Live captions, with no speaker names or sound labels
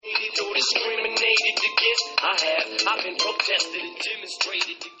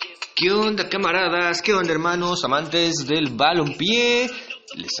¿Qué onda, camaradas? ¿Qué onda, hermanos amantes del balompié?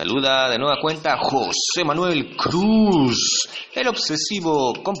 Les saluda de nueva cuenta José Manuel Cruz, el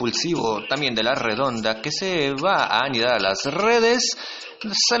obsesivo compulsivo también de la redonda que se va a anidar a las redes,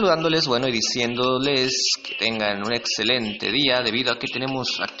 saludándoles, y diciéndoles que tengan un excelente día debido a que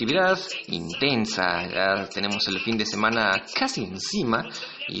tenemos actividad intensa. Ya tenemos el fin de semana casi encima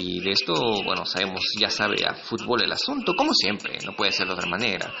y de esto, sabemos, ya sabe a fútbol el asunto, como siempre, no puede ser de otra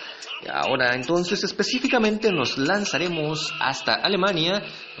manera. Ahora, entonces, específicamente nos lanzaremos hasta Alemania,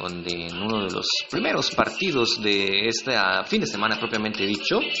 donde en uno de los primeros partidos de este fin de semana propiamente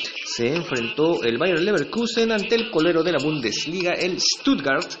dicho, se enfrentó el Bayer Leverkusen ante el colero de la Bundesliga, el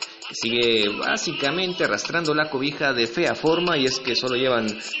Stuttgart, que sigue básicamente arrastrando la cobija de fea forma, y es que solo llevan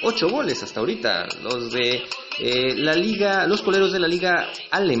 8 goles hasta ahorita, los de la liga, los coleros de la liga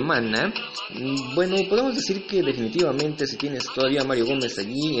alemana. Podemos decir que definitivamente si tienes todavía a Mario Gómez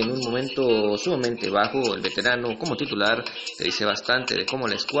allí en un momento sumamente bajo, el veterano como titular, te dice bastante de cómo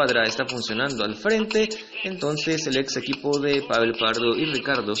la escuadra está funcionando al frente. Entonces el ex equipo de Pavel Pardo y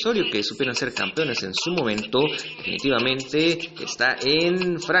Ricardo Osorio, que supieron ser campeones en su momento, definitivamente está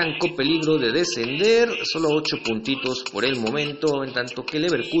en franco peligro de descender, solo 8 puntitos por el momento, en tanto que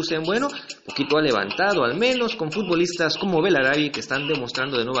Leverkusen, poquito ha levantado, al menos con futbolistas como Belarabi, que están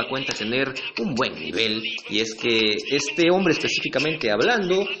demostrando de nueva cuenta tener un buen nivel, y es que este hombre específicamente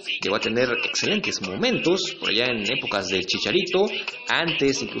hablando llegó a tener excelentes momentos por allá en épocas del Chicharito,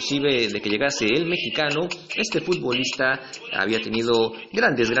 antes inclusive de que llegase el mexicano. Este futbolista había tenido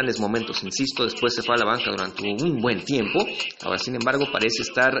grandes momentos, insisto, después se fue a la banca durante un buen tiempo. Ahora, sin embargo, parece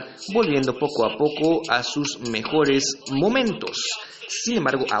estar volviendo poco a poco a sus mejores momentos. Sin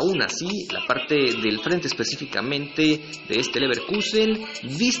embargo, aún así, la parte del frente específicamente de este Leverkusen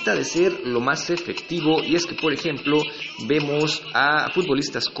vista de ser lo más efectivo, y es que, por ejemplo, vemos a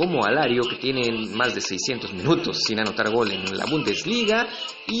futbolistas como Alario, que tienen más de 600 minutos sin anotar gol en la Bundesliga,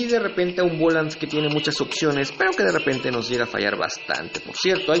 y de repente a un Volant que tiene muchas opciones, pero que de repente nos llega a fallar bastante. Por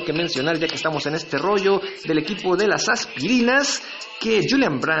cierto, hay que mencionar, ya que estamos en este rollo del equipo de las Aspirinas, que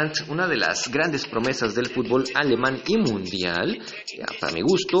Julian Brandt, una de las grandes promesas del fútbol alemán y mundial, para mi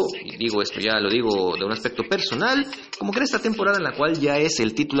gusto, y digo esto ya lo digo de un aspecto personal, como que en esta temporada en la cual ya es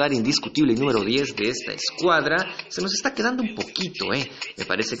el titular indiscutible y número 10 de esta escuadra, se nos está quedando un poquito, Me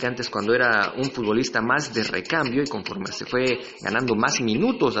parece que antes, cuando era un futbolista más de recambio y conforme se fue ganando más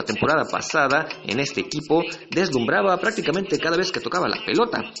minutos la temporada pasada en este equipo, deslumbraba prácticamente cada vez que tocaba la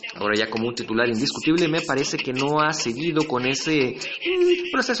pelota. Ahora ya como un titular indiscutible me parece que no ha seguido con ese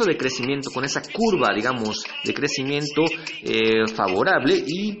proceso de crecimiento, con esa curva, digamos, de crecimiento favorable,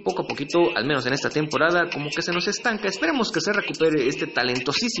 y poco a poquito, al menos en esta temporada, como que se nos estanca. Esperemos que se recupere este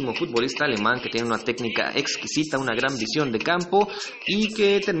talentosísimo futbolista alemán que tiene una técnica exquisita, una gran visión de campo, y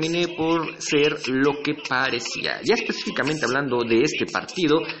que termine por ser lo que parecía. Ya específicamente hablando de este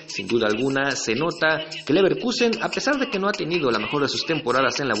partido, sin duda alguna se nota que Leverkusen, a pesar de que no ha tenido la mejor de sus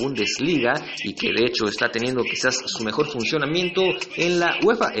temporadas en la Bundesliga, y que de hecho está teniendo quizás su mejor funcionamiento en la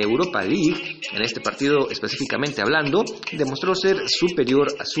UEFA Europa League, en este partido específicamente hablando, demostró ser superior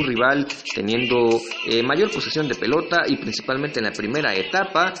a su rival, teniendo mayor posesión de pelota y principalmente en la primera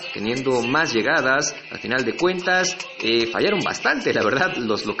etapa, teniendo más llegadas. Al final de cuentas, fallaron bastante, la verdad,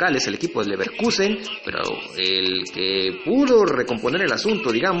 los locales, el equipo de Leverkusen, pero el que pudo recomponer el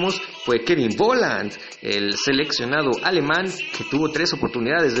asunto, digamos, fue Kevin Volland, el seleccionado alemán, que tuvo 3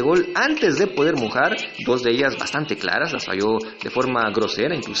 oportunidades de gol antes de poder mojar, 2 de ellas bastante claras, las falló de forma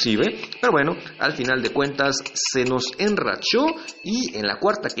grosera inclusive, pero al final de cuentas se nos enrachó, y en la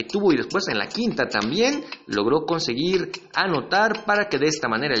cuarta que tuvo y después en la quinta también logró conseguir anotar para que de esta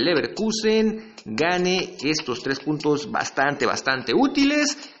manera el Leverkusen gane estos 3 puntos bastante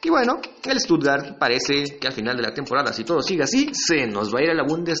útiles. Y el Stuttgart parece que al final de la temporada, si todo sigue así, se nos va a ir a la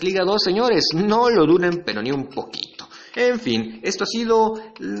Bundesliga 2, señores, no lo duden pero ni un poquito. En fin, esto ha sido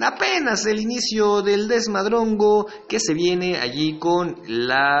apenas el inicio del desmadrongo que se viene allí con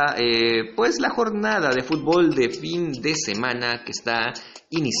la jornada de fútbol de fin de semana que está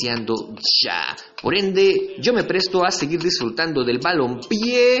iniciando ya. Por ende, yo me presto a seguir disfrutando del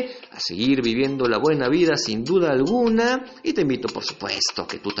balompié, a seguir viviendo la buena vida sin duda alguna, y te invito, por supuesto,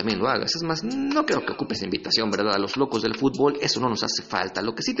 que tú también lo hagas. Es más, no creo que ocupes invitación, ¿verdad? A los locos del fútbol, eso no nos hace falta.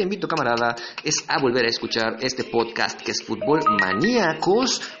 Lo que sí te invito, camarada, es a volver a escuchar este podcast que es Fútbol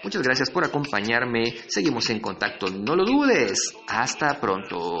Maníacos. Muchas gracias por acompañarme, seguimos en contacto, no lo dudes. Hasta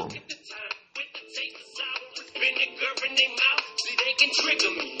pronto.